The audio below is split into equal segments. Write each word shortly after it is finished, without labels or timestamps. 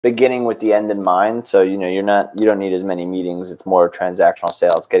beginning with the end in mind. So, you don't need as many meetings. It's more transactional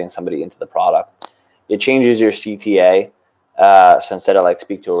sales, getting somebody into the product. It changes your CTA. So instead of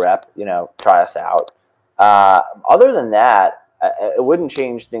speak to a rep, try us out. Other than that, it wouldn't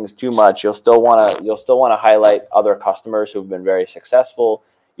change things too much. You'll still want to highlight other customers who've been very successful.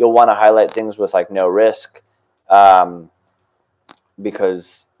 You'll want to highlight things with no risk,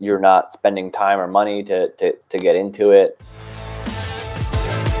 because you're not spending time or money to get into it.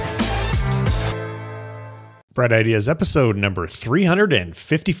 Bright Ideas episode number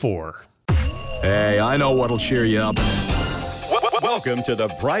 354. Hey, I know what'll cheer you up. Welcome to the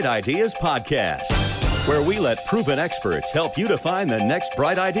Bright Ideas Podcast, where we let proven experts help you to find the next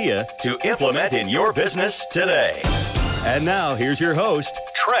bright idea to implement in your business today. And now, here's your host,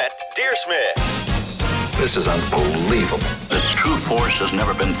 Trent Deersmith. This is unbelievable. Its true force has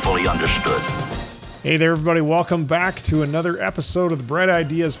never been fully understood. Hey there, everybody. Welcome back to another episode of the Bright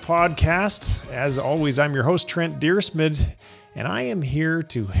Ideas Podcast. As always, I'm your host, Trent Deersmith, and I am here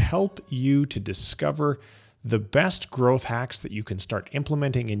to help you to discover the best growth hacks that you can start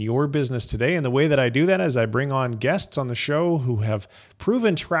implementing in your business today. And the way that I do that is I bring on guests on the show who have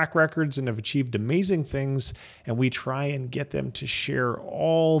proven track records and have achieved amazing things, and we try and get them to share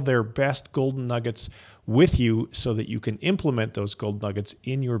all their best golden nuggets with you so that you can implement those gold nuggets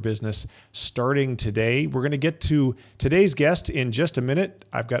in your business starting today. We're going to get to today's guest in just a minute.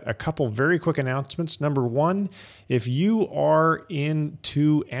 I've got a couple very quick announcements. Number one, if you are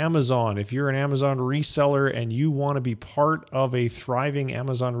into Amazon, if you're an Amazon reseller and you want to be part of a thriving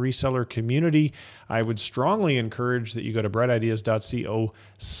Amazon reseller community, I would strongly encourage that you go to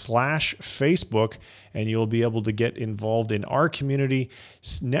brightideas.co/Facebook, and you'll be able to get involved in our community,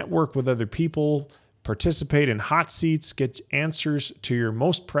 network with other people, participate in hot seats, get answers to your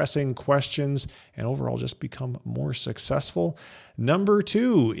most pressing questions, and overall just become more successful. Number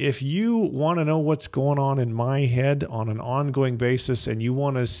two, if you want to know what's going on in my head on an ongoing basis and you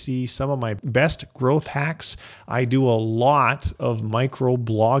want to see some of my best growth hacks, I do a lot of micro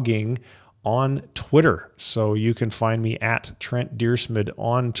blogging on Twitter. So you can find me at Trent Deersmith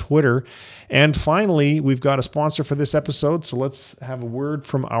on Twitter. And finally, we've got a sponsor for this episode. So let's have a word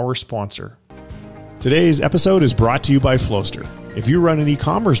from our sponsor. Today's episode is brought to you by Flowster. If you run an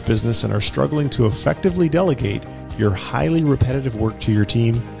e-commerce business and are struggling to effectively delegate your highly repetitive work to your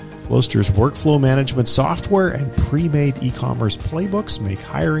team, Flowster's workflow management software and pre-made e-commerce playbooks make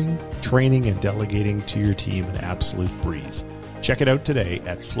hiring, training, and delegating to your team an absolute breeze. Check it out today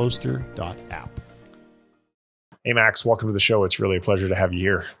at flowster.app. Hey, Max, welcome to the show. It's really a pleasure to have you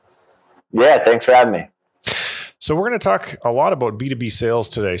here. Yeah, thanks for having me. So we're going to talk a lot about B2B sales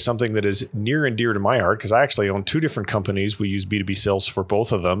today, something that is near and dear to my heart because I actually own two different companies. We use B2B sales for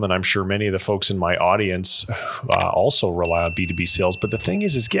both of them, and I'm sure many of the folks in my audience also rely on B2B sales. But the thing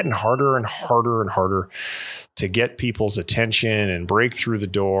is, it's getting harder and harder and harder to get people's attention and break through the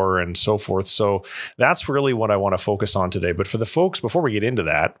door and so forth. So that's really what I want to focus on today. But for the folks, before we get into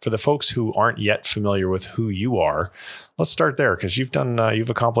that, for the folks who aren't yet familiar with who you are, let's start there because you've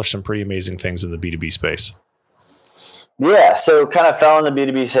accomplished some pretty amazing things in the B2B space. Yeah, so kind of fell into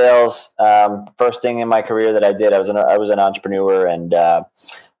B2B sales. First thing in my career that I did, I was an entrepreneur and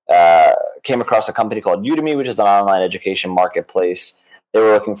came across a company called Udemy, which is an online education marketplace. They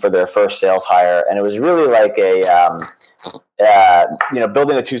were looking for their first sales hire, and it was really like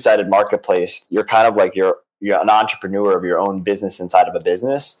building a two-sided marketplace. You're kind of like you're an entrepreneur of your own business inside of a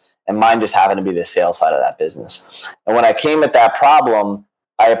business, and mine just happened to be the sales side of that business. And when I came at that problem,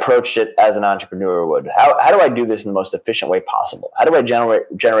 I approached it as an entrepreneur would. How do I do this in the most efficient way possible? How do I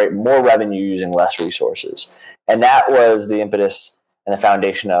generate more revenue using less resources? And that was the impetus and the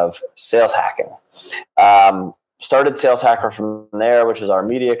foundation of Sales Hacking. Started Sales Hacker from there, which is our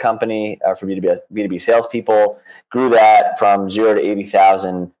media company for B2B salespeople. Grew that from 0 to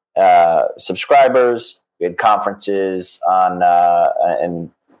 80,000 subscribers. We had conferences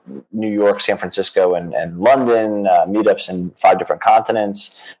in New York, San Francisco, and London, meetups in 5 different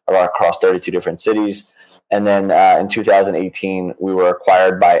continents across 32 different cities. And then in 2018, we were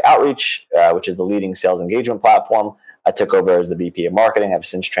acquired by Outreach, which is the leading sales engagement platform. I took over as the VP of marketing. I've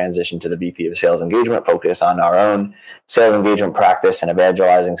since transitioned to the VP of sales engagement, focused on our own sales engagement practice and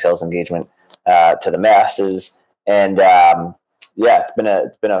evangelizing sales engagement to the masses. And it's been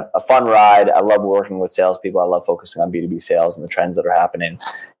a fun ride. I love working with salespeople. I love focusing on B2B sales and the trends that are happening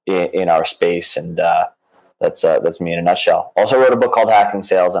in our space. And that's me in a nutshell. Also wrote a book called Hacking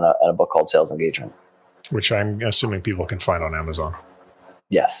Sales and a book called Sales Engagement, which I'm assuming people can find on Amazon.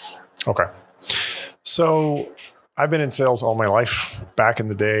 Yes. Okay. So I've been in sales all my life. Back in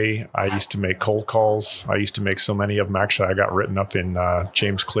the day, I used to make cold calls. I used to make so many of them. Actually, I got written up in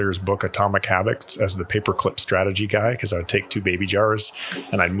James Clear's book, Atomic Habits, as the paperclip strategy guy, because I would take 2 baby jars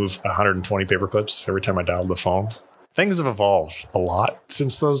and I'd move 120 paper clips every time I dialed the phone. Things have evolved a lot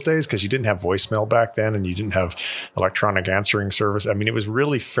since those days because you didn't have voicemail back then and you didn't have electronic answering service. I mean, it was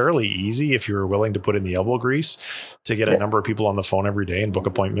really fairly easy if you were willing to put in the elbow grease to get a number of people on the phone every day and book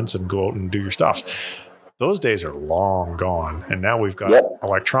appointments and go out and do your stuff. Those days are long gone. And now we've got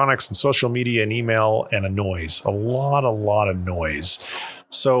electronics and social media and email and a lot of noise.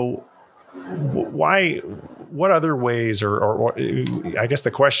 So what other ways, or I guess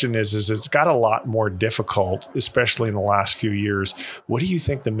the question is it's got a lot more difficult, especially in the last few years. What do you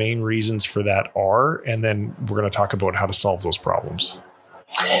think the main reasons for that are? And then we're going to talk about how to solve those problems.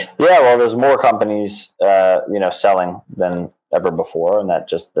 Yeah, well, there's more companies, selling than ever before, and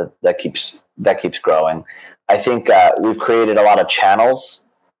that keeps growing. I think we've created a lot of channels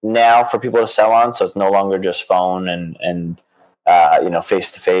now for people to sell on, so it's no longer just phone and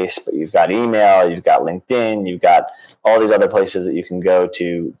face to face, but you've got email, you've got LinkedIn, you've got all these other places that you can go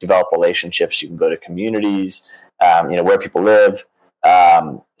to develop relationships. You can go to communities, where people live.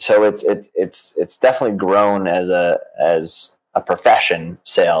 So it's definitely grown as a profession,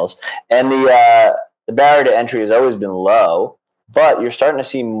 sales, and the barrier to entry has always been low, but you're starting to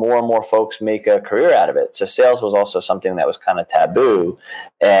see more and more folks make a career out of it. So sales was also something that was kind of taboo,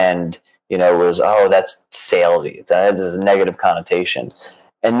 and that's salesy. There's a negative connotation.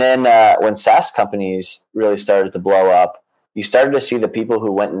 And then when SaaS companies really started to blow up, you started to see the people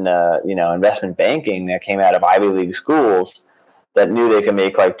who went into investment banking that came out of Ivy League schools that knew they could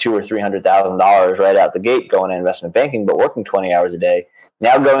make like $200,000 or $300,000 right out the gate going to investment banking, but working 20 hours a day,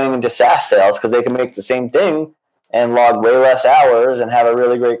 now going into SaaS sales because they can make the same thing and log way less hours and have a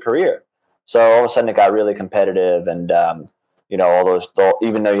really great career. So all of a sudden it got really competitive, and all those,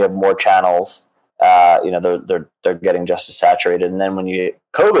 even though you have more channels, they're getting just as saturated. And then when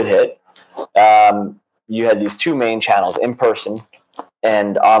COVID hit, you had these 2 main channels, in person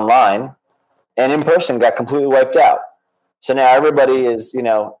and online, and in person got completely wiped out. So now everybody is,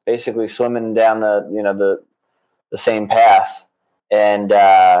 basically swimming down the same path, and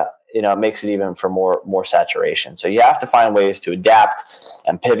it makes it even for more saturation. So you have to find ways to adapt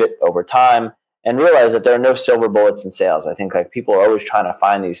and pivot over time, and realize that there are no silver bullets in sales. I think people are always trying to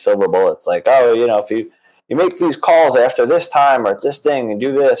find these silver bullets, like, if you make these calls after this time or this thing and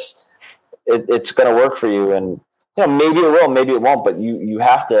do this, it's going to work for you. And maybe it will, maybe it won't, but you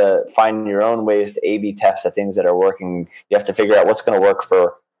have to find your own ways to A/B test the things that are working. You have to figure out what's going to work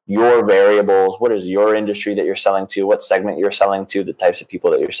for your variables. What is your industry that you're selling to? What segment you're selling to? The types of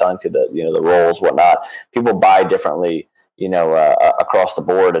people that you're selling to? The roles, whatnot. People buy differently, across the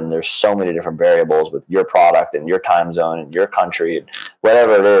board, and there's so many different variables with your product and your time zone and your country and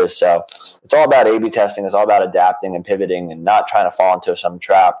whatever it is. So it's all about A/B testing. It's all about adapting and pivoting and not trying to fall into some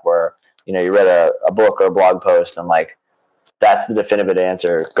trap where you read a book or a blog post and that's the definitive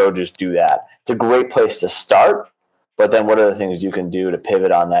answer. Go just do that. It's a great place to start, but then what are the things you can do to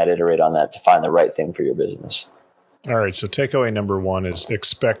pivot on that, iterate on that, to find the right thing for your business? All right. So takeaway number 1 is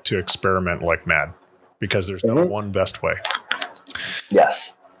expect to experiment like mad, because there's no one best way.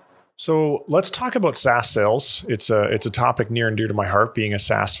 Yes. So let's talk about SaaS sales. It's a topic near and dear to my heart, being a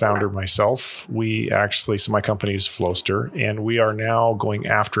SaaS founder myself. So my company is Flowster, and we are now going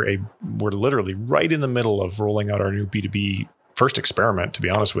after we're literally right in the middle of rolling out our new B2B first experiment, to be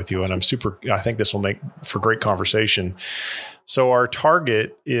honest with you. And I think this will make for great conversation. So our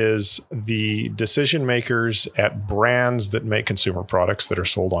target is the decision makers at brands that make consumer products that are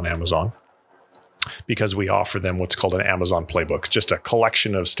sold on Amazon, because we offer them what's called an Amazon playbook, just a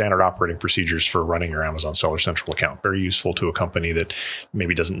collection of standard operating procedures for running your Amazon Seller Central account. Very useful to a company that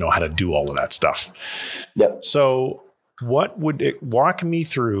maybe doesn't know how to do all of that stuff. Yep. So what would it walk me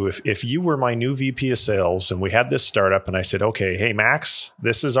through if you were my new VP of sales and we had this startup and I said, okay, hey, Max,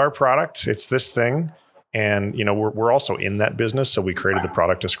 this is our product. It's this thing. And, we're also in that business. So we created the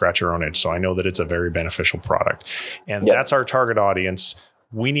product to scratch our own itch. So I know that it's a very beneficial product, and that's our target audience.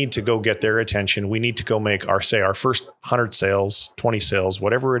 We need to go get their attention. We need to go make our first 100 sales, 20 sales,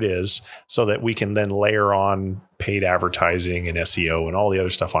 whatever it is, so that we can then layer on paid advertising and SEO and all the other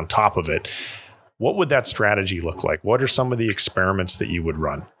stuff on top of it. What would that strategy look like? What are some of the experiments that you would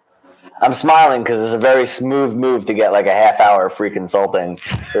run? I'm smiling because it's a very smooth move to get like a half-hour free consulting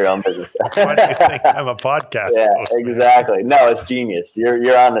for your own business. Why do you think I'm a podcast host? Exactly. No, it's genius.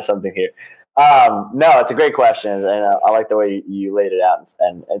 You're onto something here. No, it's a great question, and I like the way you laid it out.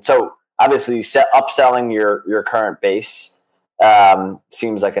 And so obviously upselling your current base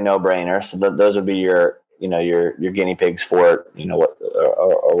seems like a no-brainer. So those would be your your guinea pigs for it,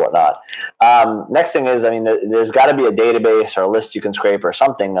 or whatnot. Next thing is, there's got to be a database or a list you can scrape or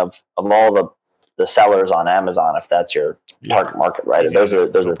something of all the sellers on Amazon, if that's your target market, right? Easy. Those are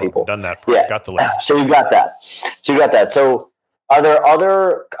the people. Done that. Yeah. Got the list. So you got that. So are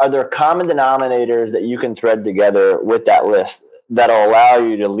there common denominators that you can thread together with that list that'll allow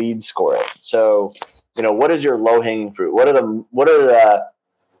you to lead score it? So, what is your low hanging fruit? What are the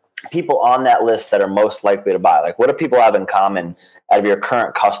people on that list that are most likely to buy? Like, what do people have in common out of your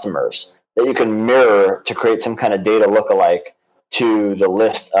current customers that you can mirror to create some kind of data lookalike to the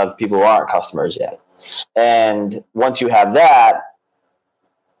list of people who aren't customers yet? And once you have that,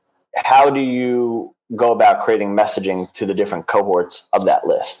 how do you go about creating messaging to the different cohorts of that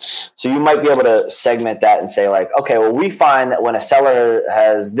list? So you might be able to segment that and say, like, okay, well, we find that when a seller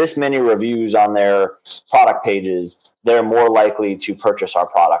has this many reviews on their product pages, they're more likely to purchase our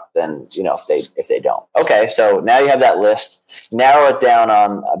product than, if they don't. Okay, so now you have that list. Narrow it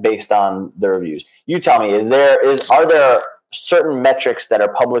down based on the reviews. You tell me, are there certain metrics that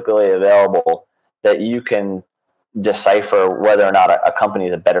are publicly available that you can decipher whether or not a company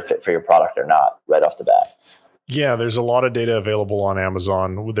is a better fit for your product or not right off the bat? Yeah, there's a lot of data available on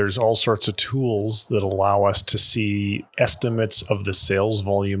Amazon. There's all sorts of tools that allow us to see estimates of the sales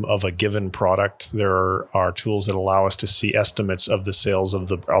volume of a given product. There are tools that allow us to see estimates of the sales of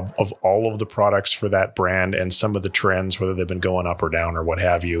all of the products for that brand and some of the trends, whether they've been going up or down or what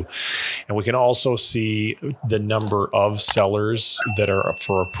have you. And we can also see the number of sellers that are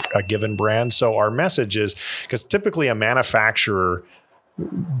for a given brand. So our message is, because typically a manufacturer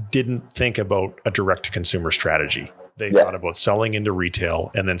didn't think about a direct-to-consumer strategy. They thought about selling into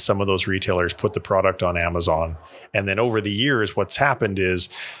retail, and then some of those retailers put the product on Amazon. And then over the years, what's happened is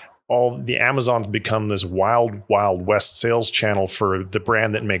all the Amazon's become this wild, wild west sales channel for the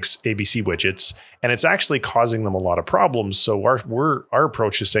brand that makes ABC widgets. And it's actually causing them a lot of problems. So our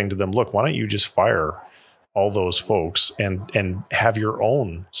approach is saying to them, look, why don't you just fire all those folks and have your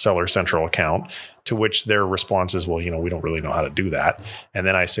own Seller Central account? To which their response is, well, we don't really know how to do that. And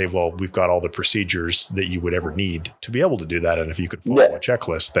then I say, well, we've got all the procedures that you would ever need to be able to do that. And if you could follow a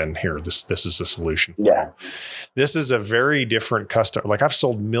checklist, then here, this is a solution for you. This is a very different customer. Like, I've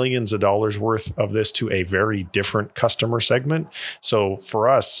sold millions of dollars worth of this to a very different customer segment. So for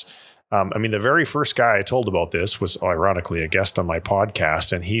us, the very first guy I told about this was ironically a guest on my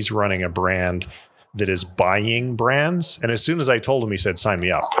podcast, and he's running a brand that is buying brands. And as soon as I told him, he said, sign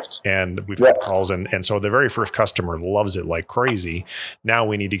me up. And we've had calls. And so the very first customer loves it like crazy. Now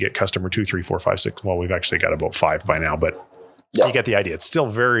we need to get customer 2, 3, 4, 5, 6. Well, we've actually got about 5 by now, but you get the idea. It's still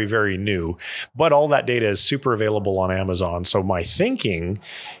very, very new, but all that data is super available on Amazon. So my thinking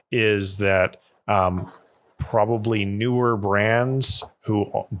is that probably newer brands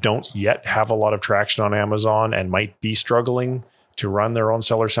who don't yet have a lot of traction on Amazon and might be struggling to run their own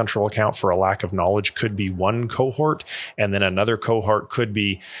Seller Central account for a lack of knowledge could be one cohort. And then another cohort could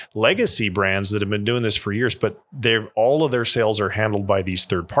be legacy brands that have been doing this for years, but all of their sales are handled by these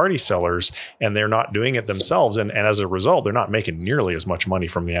third-party sellers, and they're not doing it themselves. And as a result, they're not making nearly as much money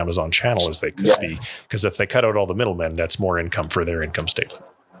from the Amazon channel as they could be, because if they cut out all the middlemen, that's more income for their income statement.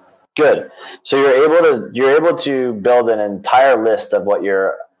 Good. So you're able to build an entire list of what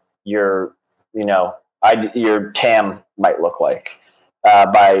your TAM might look like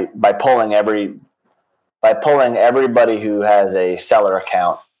by pulling everybody who has a seller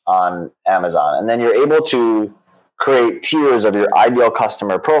account on Amazon, and then you're able to create tiers of your ideal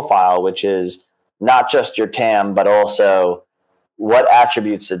customer profile, which is not just your TAM, but also what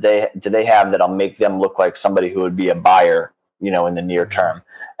attributes do they have that'll make them look like somebody who would be a buyer, in the near term.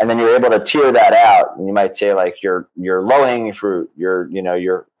 And then you're able to tier that out. And you might say, like, your low hanging fruit, your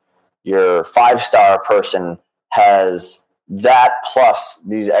 5-star person has that plus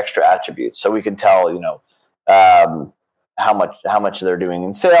these extra attributes. So we can tell, how much they're doing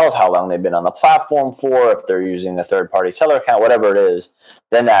in sales, how long they've been on the platform for, if they're using a third-party seller account, whatever it is.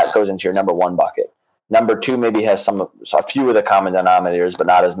 Then that goes into your number 1 bucket. Number 2 maybe has a few of the common denominators, but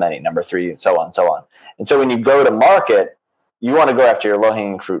not as many. Number 3, and so on, and so on. And so when you go to market, you want to go after your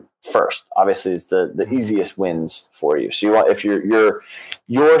low-hanging fruit first. Obviously, it's the easiest wins for you. So you want, if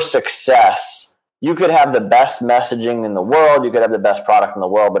your success, you could have the best messaging in the world, you could have the best product in the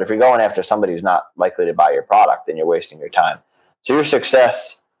world, but if you're going after somebody who's not likely to buy your product, then you're wasting your time. So your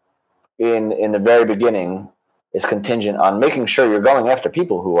success in the very beginning is contingent on making sure you're going after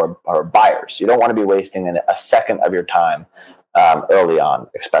people who are buyers. You don't want to be wasting a second of your time early on,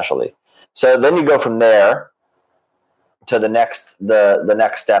 especially. So then you go from there to the next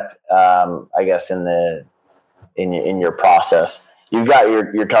step, I guess, in your process. You've got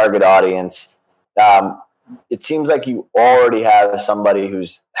your target audience. it seems like you already have somebody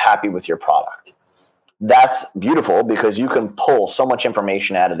who's happy with your product. That's beautiful because you can pull so much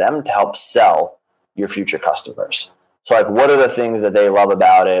information out of them to help sell your future customers. So like, what are the things that they love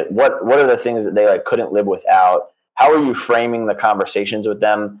about it? What are the things that they like couldn't live without? How are you framing the conversations with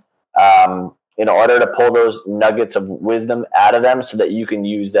them in order to pull those nuggets of wisdom out of them so that you can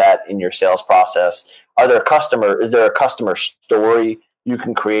use that in your sales process? Is there a customer story you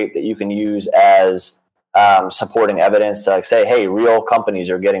can create that you can use as supporting evidence to like say, hey, real companies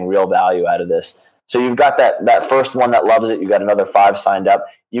are getting real value out of this. So you've got that first one that loves it. You've got another 5 signed up.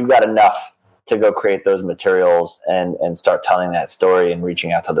 You've got enough to go create those materials and start telling that story and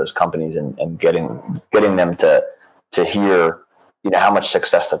reaching out to those companies and getting them to hear, how much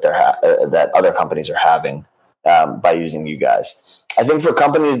success that that other companies are having by using you guys. I think for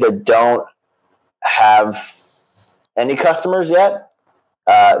companies that don't have any customers yet,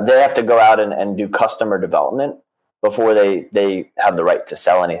 they have to go out and do customer development before they have the right to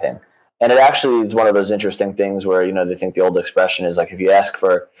sell anything. And it actually is one of those interesting things where, they think the old expression is like, if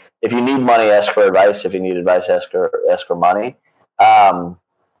you need money, ask for advice. If you need advice, ask for money.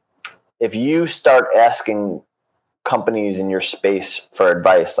 If you start asking companies in your space for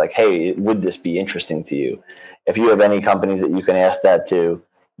advice, like, hey, would this be interesting to you? If you have any companies that you can ask that to,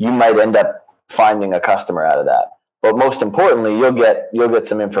 you might end up finding a customer out of that. But most importantly, you'll get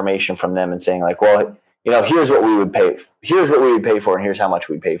some information from them and saying like, well, here's what we would pay. Here's what we would pay for, and here's how much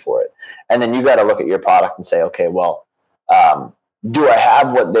we pay for it. And then you got to look at your product and say, okay, well, do I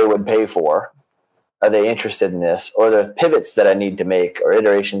have what they would pay for? Are they interested in this? Or are there pivots that I need to make or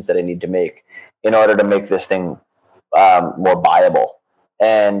iterations that I need to make in order to make this thing more viable?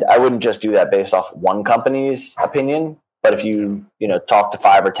 And I wouldn't just do that based off one company's opinion, but if you talk to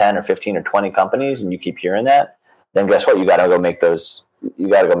 5 or 10 or 15 or 20 companies and you keep hearing that, then guess what? You got to go make those. You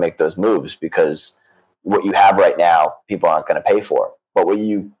got to go make those moves because what you have right now, people aren't going to pay for. But what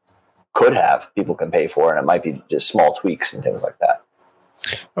you could have, people can pay for, and it might be just small tweaks and things like that.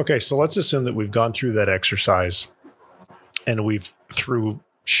 Okay, so let's assume that we've gone through that exercise and we've, through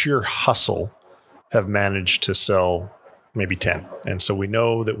sheer hustle, have managed to sell maybe 10. And so we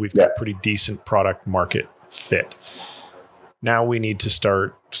know that we've got pretty decent product market fit. Now we need to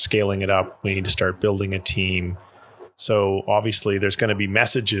start scaling it up. We need to start building a team. So obviously there's going to be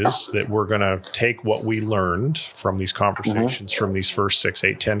messages that we're going to take what we learned from these conversations, from these first 6,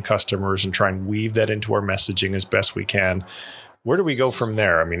 8, 10 customers and try and weave that into our messaging as best we can. Where do we go from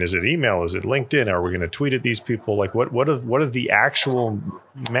there? I mean, is it email? Is it LinkedIn? Are we going to tweet at these people? Like what are the actual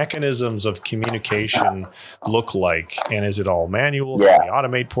mechanisms of communication look like? And is it all manual? Can we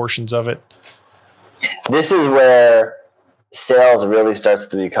automate portions of it? This is where sales really starts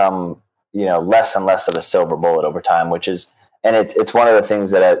to become less and less of a silver bullet over time, which is, and it's one of the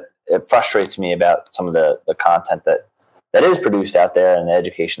things that it frustrates me about some of the content that is produced out there and the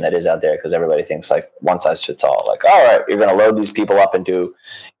education that is out there, because everybody thinks like one size fits all. Like, all right, you're going to load these people up into,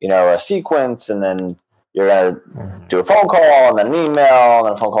 a sequence, and then you're going to do a phone call and then an email and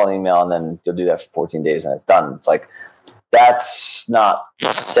then a phone call and email, and then you'll do that for 14 days and it's done. It's like, that's not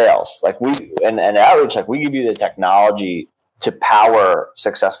sales. Like and outreach, like we give you the technology to power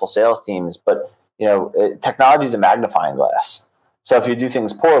successful sales teams, but technology is a magnifying glass. So if you do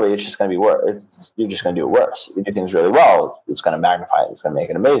things poorly, it's just going to be worse. You're just going to do it worse. If you do things really well, it's going to magnify it. It's going to make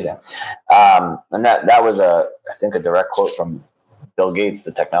it amazing. And that was I think a direct quote from Bill Gates.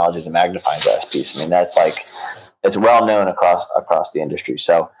 The technology is a magnifying glass piece. I mean, that's like, it's well known across the industry.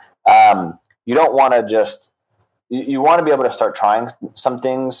 So you don't want to just, you want to be able to start trying some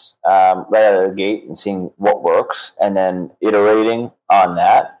things right out of the gate and seeing what works and then iterating on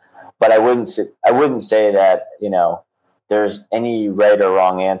that. But I wouldn't say that, there's any right or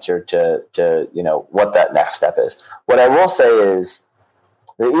wrong answer to what that next step is. What I will say is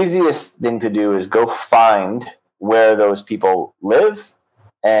the easiest thing to do is go find where those people live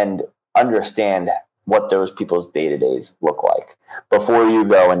and understand what those people's day-to-days look like before you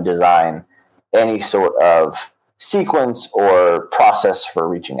go and design any sort of sequence or process for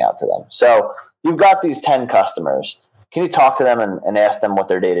reaching out to them. So you've got these 10 customers. Can you talk to them and ask them what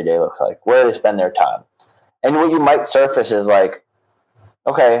their day-to-day looks like? Where they spend their time? And what you might surface is like,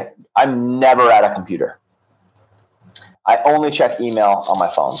 okay, I'm never at a computer. I only check email on my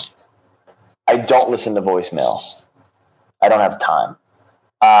phone. I don't listen to voicemails. I don't have time.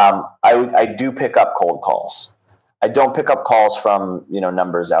 I do pick up cold calls. I don't pick up calls from,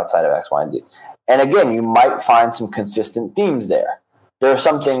 numbers outside of X, Y, and Z. And again, you might find some consistent themes there. There are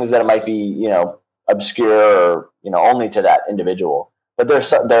some things that might be, obscure or, only to that individual. But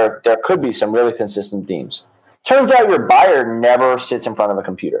there could be some really consistent themes. Turns out your buyer never sits in front of a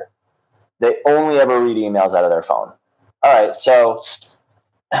computer. they only ever read emails out of their phone. All right, so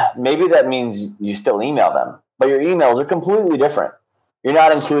maybe that means you still email them, but your emails are completely different. You're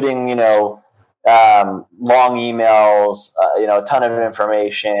not including, long emails, a ton of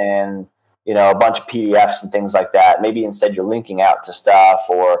information, a bunch of PDFs and things like that. Maybe instead you're linking out to stuff,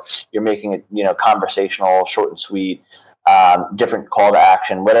 or you're making it, conversational, short and sweet, different call to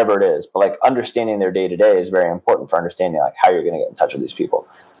action, whatever it is. But like understanding their day to day is very important for understanding like how you're going to get in touch with these people.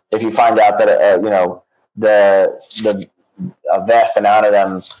 If you find out that a vast amount of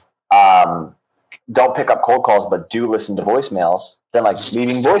them don't pick up cold calls but do listen to voicemails, then like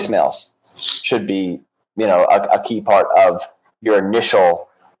leaving voicemails should be a key part of your initial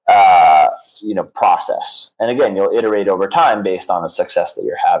process. And again, you'll iterate over time based on the success that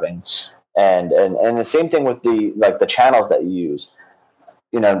you're having. And the same thing with the channels that you use.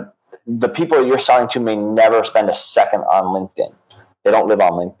 The people you're selling to may never spend a second on LinkedIn. They don't live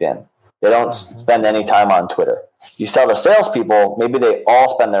on LinkedIn. They don't spend any time on Twitter. You sell to salespeople, maybe they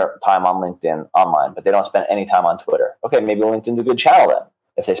all spend their time on LinkedIn online, but they don't spend any time on Twitter. Okay, maybe LinkedIn's a good channel then,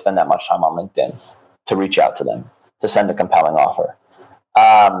 if they spend that much time on LinkedIn to reach out to them, to send a compelling offer.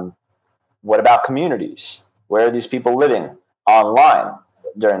 What about communities? Where are these people living online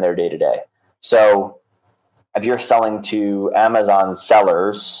during their day-to-day? So if you're selling to Amazon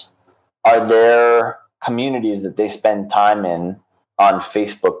sellers, are there communities that they spend time in on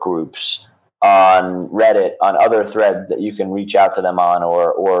Facebook groups, on Reddit, on other threads that you can reach out to them on,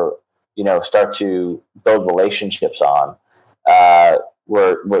 or start to build relationships on,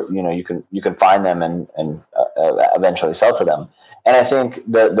 where you can find them and eventually sell to them. And I think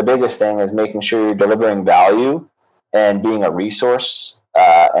the biggest thing is making sure you're delivering value and being a resource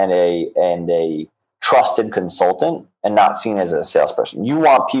and a trusted consultant, and not seen as a salesperson. You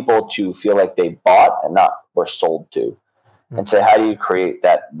want people to feel like they bought and not were sold to. And so how do you create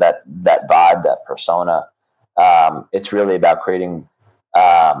that vibe, that persona? It's really about creating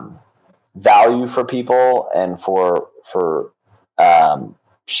value for people and for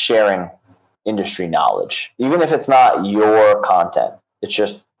sharing industry knowledge. Even if it's not your content, it's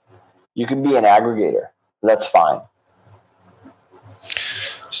just, you can be an aggregator. That's fine.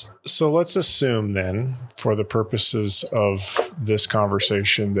 So let's assume then, for the purposes of this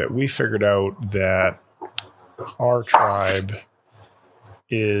conversation, that we figured out that our tribe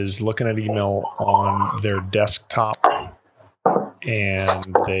is looking at email on their desktop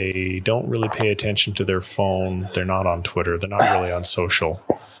and they don't really pay attention to their phone. They're not on Twitter. They're not really on social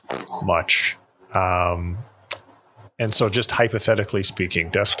much. And so just hypothetically speaking,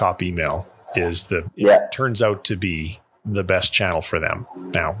 desktop email turns out to be the best channel for them.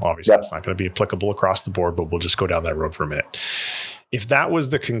 Now, obviously, that's not going to be applicable across the board, but we'll just go down that road for a minute. If that was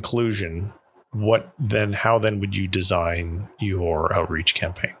the conclusion, how then would you design your outreach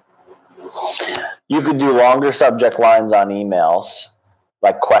campaign? You could do longer subject lines on emails,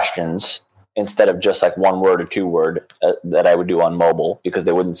 like questions, instead of just like 1 word or 2 word that I would do on mobile, because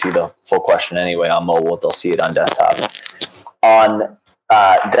they wouldn't see the full question anyway on mobile. They'll see it on desktop. On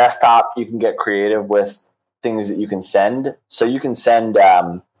desktop, you can get creative with things that you can send. So you can send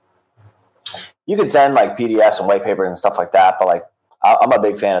like PDFs and white papers and stuff like that, but like I'm a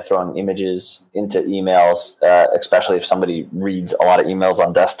big fan of throwing images into emails, especially if somebody reads a lot of emails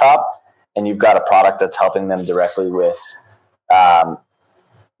on desktop and you've got a product that's helping them directly with,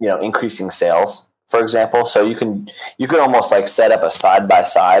 increasing sales, for example. So you can almost like set up a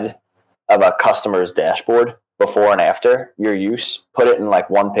side-by-side of a customer's dashboard before and after your use, put it in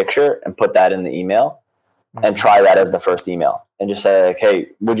like one picture and put that in the email and try that as the first email and just say like, hey,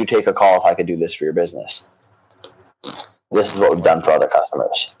 would you take a call if I could do this for your business? This is what we've done for other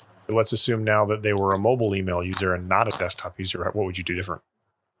customers. Let's assume now that they were a mobile email user and not a desktop user. What would you do different?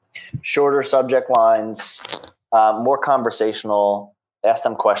 Shorter subject lines, more conversational, ask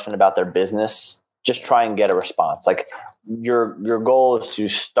them a question about their business. Just try and get a response. Like your goal is to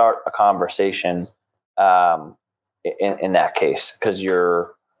start a conversation in that case, because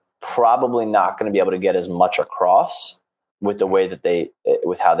you're probably not going to be able to get as much across with the way that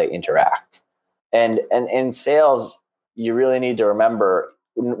with how they interact. And in sales, you really need to remember,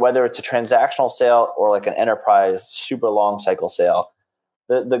 whether it's a transactional sale or like an enterprise super long cycle sale,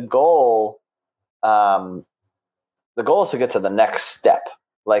 the goal is to get to the next step.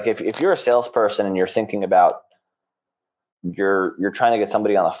 Like if you're a salesperson and you're thinking about you're trying to get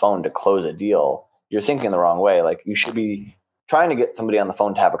somebody on the phone to close a deal, you're thinking the wrong way. Like you should be trying to get somebody on the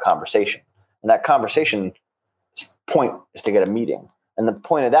phone to have a conversation, and that conversation point is to get a meeting, and the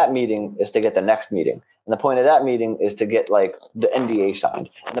point of that meeting is to get the next meeting. And the point of that meeting is to get like the NDA signed.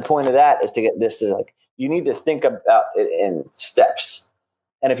 And the point of that is to get this. Is like, you need to think about it in steps.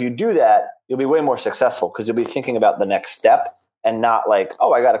 And if you do that, you'll be way more successful because you'll be thinking about the next step and not like,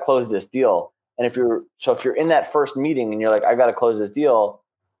 oh, I got to close this deal. And if you're in that first meeting and you're like, I got to close this deal,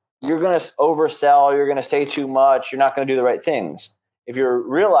 you're going to oversell, you're going to say too much, you're not going to do the right things. If you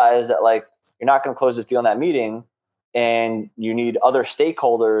realize that like you're not going to close this deal in that meeting and you need other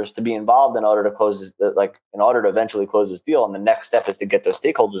stakeholders to be involved in order to close this, like in order to eventually close this deal, and the next step is to get those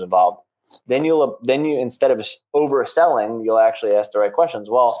stakeholders involved, then you instead of overselling, you'll actually ask the right questions.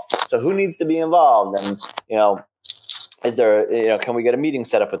 Well, so who needs to be involved? And, is there, can we get a meeting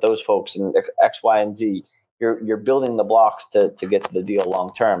set up with those folks and X, Y, and Z? You're building the blocks to get to the deal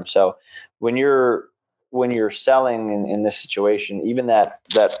long term. So when you're selling in this situation, even that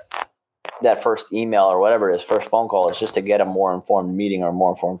first email or whatever it is, first phone call is just to get a more informed meeting or a more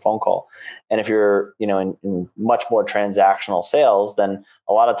informed phone call. And if you're in much more transactional sales, then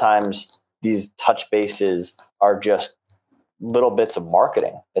a lot of times these touch bases are just little bits of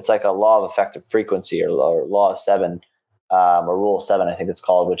marketing. It's like a law of effective frequency or law of 7. Or rule of 7, I think it's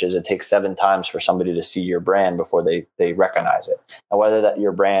called, which is it takes 7 times for somebody to see your brand before they recognize it. And whether that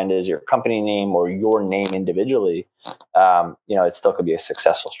your brand is your company name or your name individually, it still could be a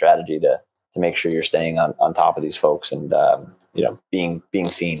successful strategy to make sure you're staying on top of these folks and,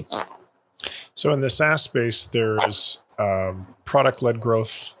 being seen. So in the SaaS space, there's product-led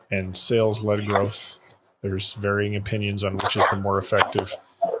growth and sales-led growth. There's varying opinions on which is the more effective.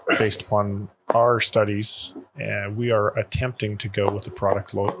 Based upon our studies, we are attempting to go with the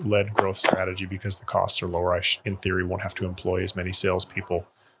product-led growth strategy because the costs are lower. In theory, won't have to employ as many salespeople.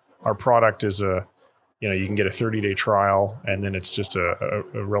 Our product is you can get a 30-day trial, and then it's just a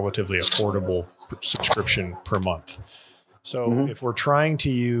relatively affordable subscription per month. So if we're trying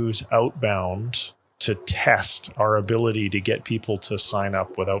to use outbound to test our ability to get people to sign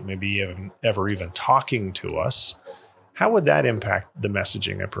up without maybe ever even talking to us, how would that impact the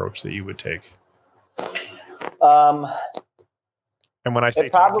messaging approach that you would take? And when I say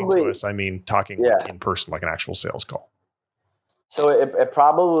talking to us, I mean talking like in person, like an actual sales call. So it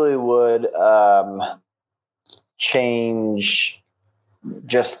probably would change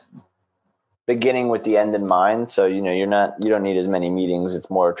just beginning with the end in mind. So, you don't need as many meetings. It's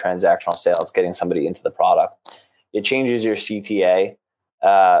more transactional sales, getting somebody into the product. It changes your CTA.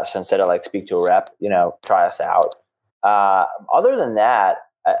 So instead of like speak to a rep, try us out. Other than that,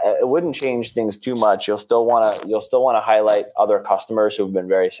 it wouldn't change things too much. You'll still want to highlight other customers who've been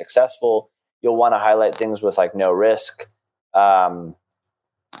very successful. You'll want to highlight things with like no risk,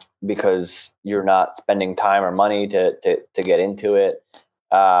 because you're not spending time or money to get into it.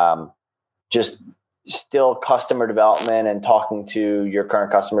 Just still customer development and talking to your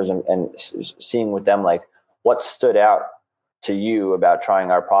current customers and seeing with them like what stood out to you about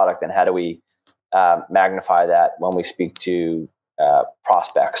trying our product and how do we magnify that when we speak to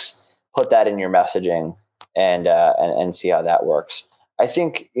prospects. Put that in your messaging and see how that works. I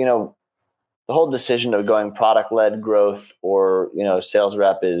think the whole decision of going product-led growth or sales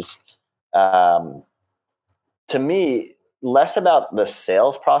rep is to me less about the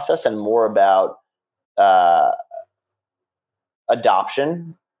sales process and more about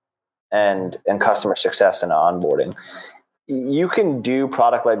adoption and customer success and onboarding. You can do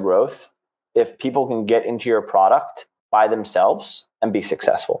product-led growth if people can get into your product by themselves and be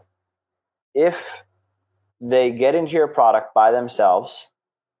successful. If they get into your product by themselves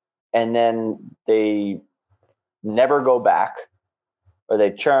and then they never go back, or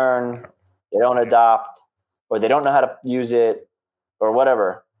they churn, they don't adopt, or they don't know how to use it, or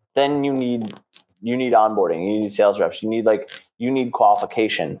whatever, then you need onboarding, you need sales reps, you need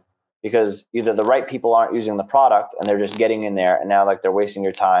qualification, because either the right people aren't using the product and they're just getting in there and now like they're wasting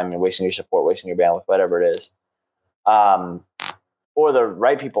your time and wasting your support, wasting your bandwidth, whatever it is. Or the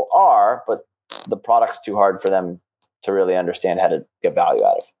right people are, but the product's too hard for them to really understand how to get value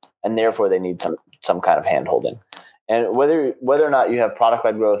out of. And therefore they need some kind of hand holding. And whether or not you have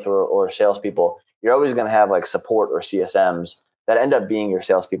product-led growth or salespeople, you're always going to have like support or CSMs that end up being your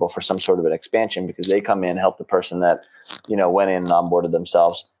salespeople for some sort of an expansion, because they come in, help the person that, went in and onboarded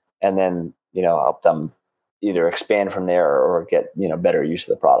themselves, and then, help them either expand from there or get, better use of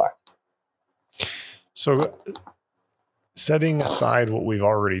the product. So setting aside what we've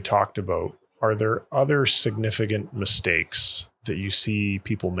already talked about, are there other significant mistakes that you see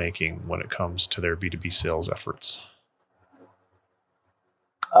people making when it comes to their B2B sales efforts?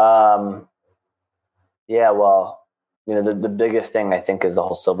 Yeah, well, the biggest thing I think is the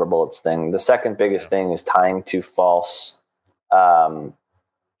whole silver bullets thing. The second biggest thing is tying to false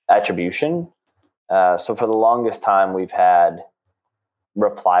attribution. So for the longest time, we've had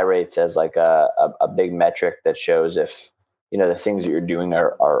reply rates as like a big metric that shows if the things that you're doing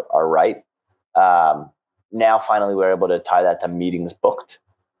are right. Now finally we're able to tie that to meetings booked,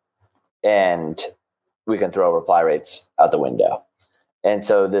 and we can throw reply rates out the window. And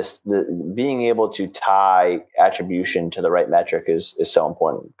so being able to tie attribution to the right metric is so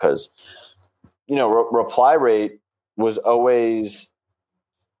important, because, reply rate was always,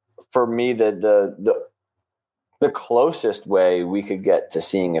 for me, the closest way we could get to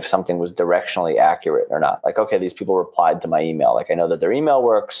seeing if something was directionally accurate or not. Like, okay, these people replied to my email. Like, I know that their email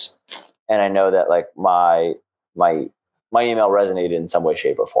works, and I know that like my email resonated in some way,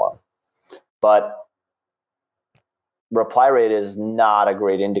 shape, or form. But reply rate is not a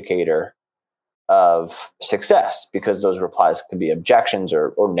great indicator of success, because those replies could be objections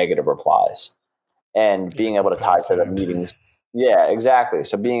or negative replies. And being able to tie to the meetings. Yeah, exactly.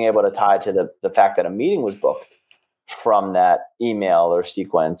 So being able to tie to the fact that a meeting was booked from that email or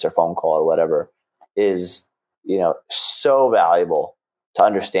sequence or phone call or whatever is, so valuable to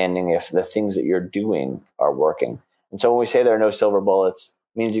understanding if the things that you're doing are working. And so when we say there are no silver bullets,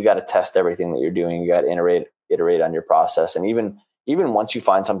 it means you got to test everything that you're doing. You got to iterate on your process. And even once you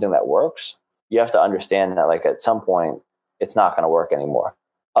find something that works, you have to understand that like at some point it's not going to work anymore.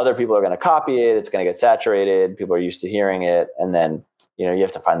 Other people are going to copy it. It's going to get saturated. People are used to hearing it. And then, you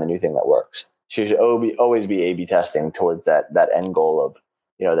have to find the new thing that works. So you should always be A/B testing towards that end goal of,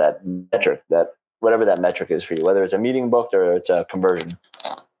 that metric, that whatever that metric is for you, whether it's a meeting booked or it's a conversion,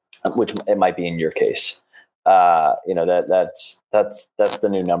 which it might be in your case. That's the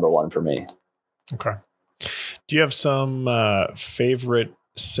new number one for me. Okay. Do you have some favorite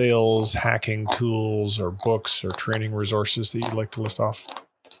sales hacking tools or books or training resources that you'd like to list off?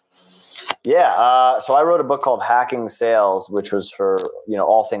 Yeah. So I wrote a book called Hacking Sales, which was for,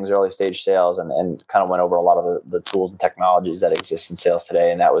 all things early stage sales, and kind of went over a lot of the tools and technologies that exist in sales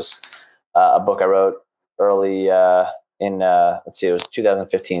today. And that was a book I wrote early it was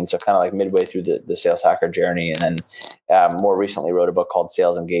 2015. So kind of like midway through the sales hacker journey. And then more recently wrote a book called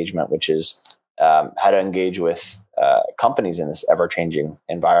Sales Engagement, which is how to engage with companies in this ever-changing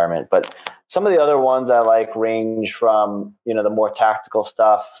environment. But some of the other ones I like range from, the more tactical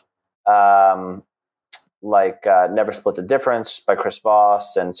stuff, like Never Split the Difference by Chris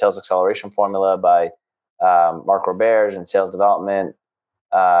Voss, and Sales Acceleration Formula by Mark Roberge, and Sales Development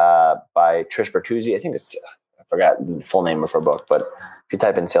by Trish Bertuzzi. I forgot the full name of her book, but if you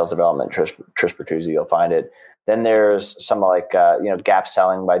type in Sales Development, Trish Bertuzzi, you'll find it. Then there's some like, Gap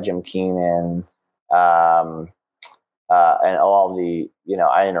Selling by Jim Keenan, and all the,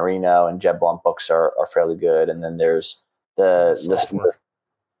 Ian Arino and Jeb Blunt books are fairly good. And then there's the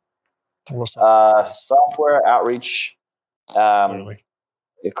software outreach.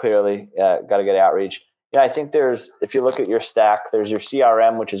 Clearly, got to get outreach. Yeah, I think if you look at your stack, there's your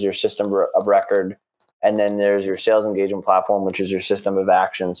CRM, which is your system of record. And then there's your sales engagement platform, which is your system of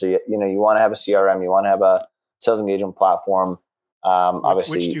action. So, you want to have a CRM, you want to have a sales engagement platform.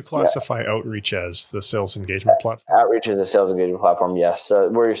 Obviously, which do you classify outreach as? The sales engagement platform? Outreach is a sales engagement platform, yes. So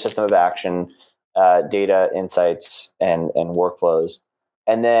we're your system of action, data, insights, and workflows.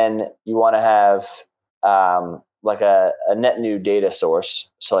 And then you want to have like a net new data source.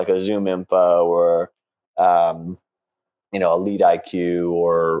 So like a Zoom Info or, a Lead IQ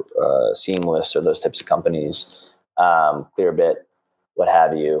or Seamless, or those types of companies, Clearbit, what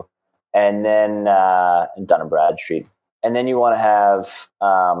have you. And then Dun & Bradstreet. And then you want to have,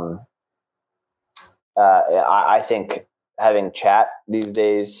 I think having chat these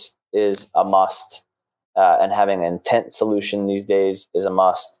days is a must, and having an intent solution these days is a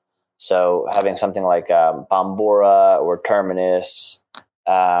must. So having something like Bombora or Terminus,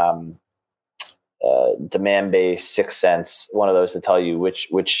 demand-based, Sixth Sense, one of those to tell you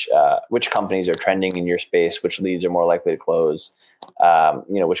which companies are trending in your space, which leads are more likely to close,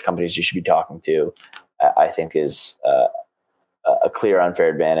 which companies you should be talking to, I think is a clear unfair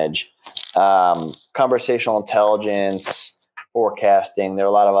advantage. Conversational intelligence, forecasting. There are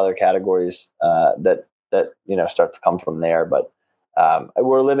a lot of other categories that start to come from there. But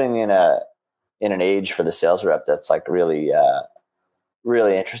we're living in an age for the sales rep that's like really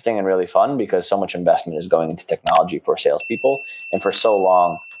interesting and really fun, because so much investment is going into technology for salespeople, and for so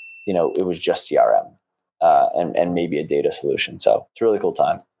long, it was just CRM and maybe a data solution. So it's a really cool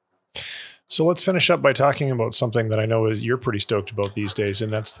time. So let's finish up by talking about something that I know you're pretty stoked about these days,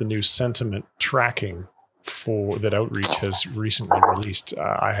 and that's the new sentiment tracking that Outreach has recently released.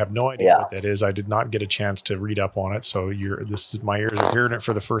 I have no idea what that is. I did not get a chance to read up on it, so my ears are hearing it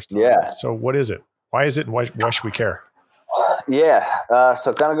for the first time. Yeah. So what is it? Why is it, and why should we care? Yeah.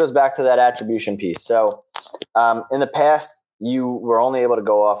 So it kind of goes back to that attribution piece. So in the past, you were only able to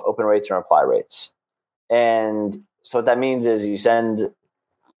go off open rates and reply rates. And So what that means is you send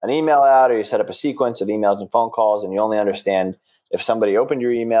an email out, or you set up a sequence of emails and phone calls, and you only understand if somebody opened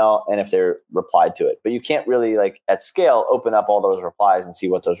your email and if they're replied to it. But you can't really, like, at scale, open up all those replies and see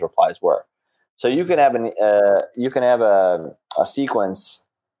what those replies were. So you can have a sequence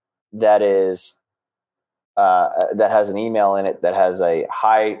that is that has an email in it that has a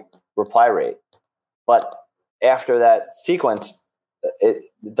high reply rate, but after that sequence, it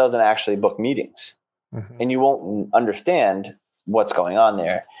doesn't actually book meetings, and you won't understand what's going on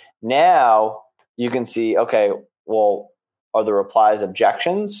there. Now you can see, okay, well, are the replies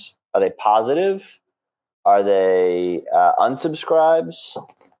objections? Are they positive? Are they unsubscribes?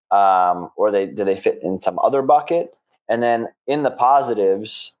 Or do they fit in some other bucket? And then in the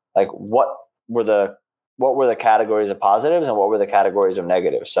positives, like what were the categories of positives and what were the categories of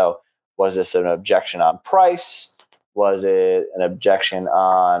negatives? So was this an objection on price? Was it an objection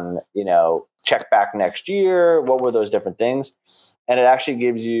on, check back next year? What were those different things? And it actually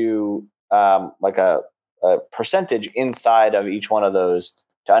gives you like a percentage inside of each one of those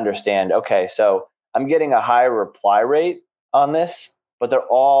to understand, okay, so I'm getting a high reply rate on this, but they're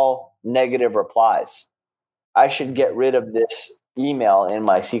all negative replies. I should get rid of this email in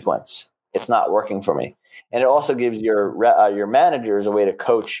my sequence. It's not working for me. And it also gives your managers a way to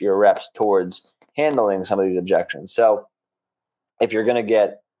coach your reps towards handling some of these objections. So if you're going to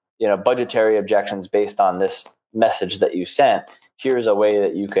get, budgetary objections based on this message that you sent, here's a way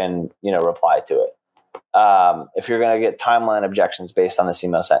that you can, reply to it. If you're going to get timeline objections based on this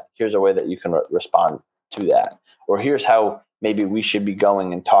email sent, here's a way that you can respond to that. Or here's how maybe we should be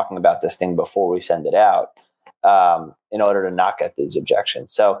going and talking about this thing before we send it out in order to not get these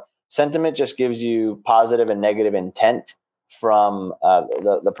objections. So sentiment just gives you positive and negative intent from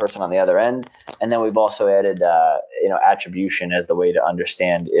the person on the other end. And then we've also added, attribution as the way to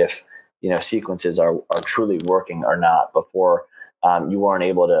understand if, sequences are truly working or not. Before you weren't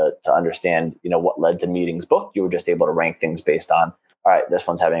able to understand, what led to meetings booked. You were just able to rank things based on, all right, this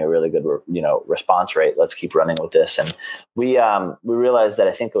one's having a really good, response rate. Let's keep running with this. And we realized that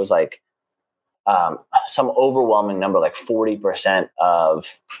I think it was like some overwhelming number, like 40% of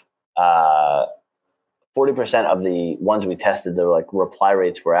 40% of the ones we tested, the like reply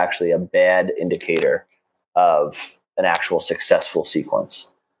rates were actually a bad indicator of an actual successful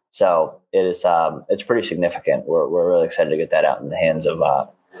sequence. So it is, it's pretty significant. We're really excited to get that out in the hands of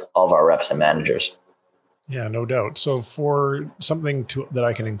all of our reps and managers. Yeah, no doubt. So for something that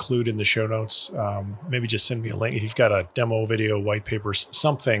I can include in the show notes, maybe just send me a link. If you've got a demo video, white papers,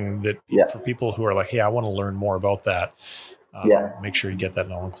 something that for people who are like, hey, I want to learn more about that. Make sure you get that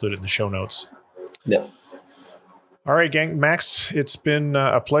and I'll include it in the show notes. Yeah. All right, gang. Max, it's been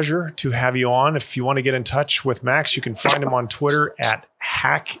a pleasure to have you on. If you want to get in touch with Max, you can find him on Twitter at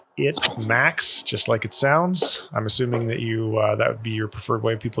HackItMax, just like it sounds. I'm assuming that that would be your preferred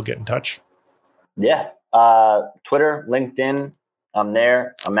way people get in touch. Yeah. Twitter, LinkedIn, I'm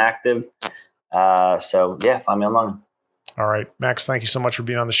there. I'm active. So yeah, find me online. All right, Max, thank you so much for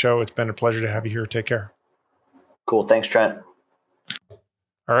being on the show. It's been a pleasure to have you here. Take care. Cool. Thanks, Trent.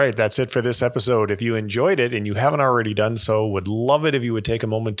 All right, that's it for this episode. If you enjoyed it and you haven't already done so, would love it if you would take a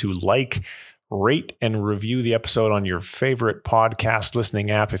moment to like, rate, and review the episode on your favorite podcast listening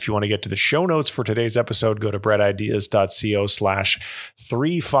app. If you want to get to the show notes for today's episode, go to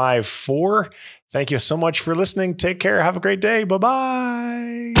brightideas.co/354. Thank you so much for listening. Take care. Have a great day.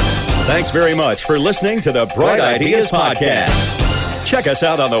 Bye-bye. Thanks very much for listening to the Bright Ideas Podcast. Check us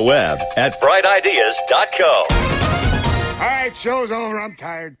out on the web at brightideas.co. All right, show's over. I'm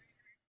tired.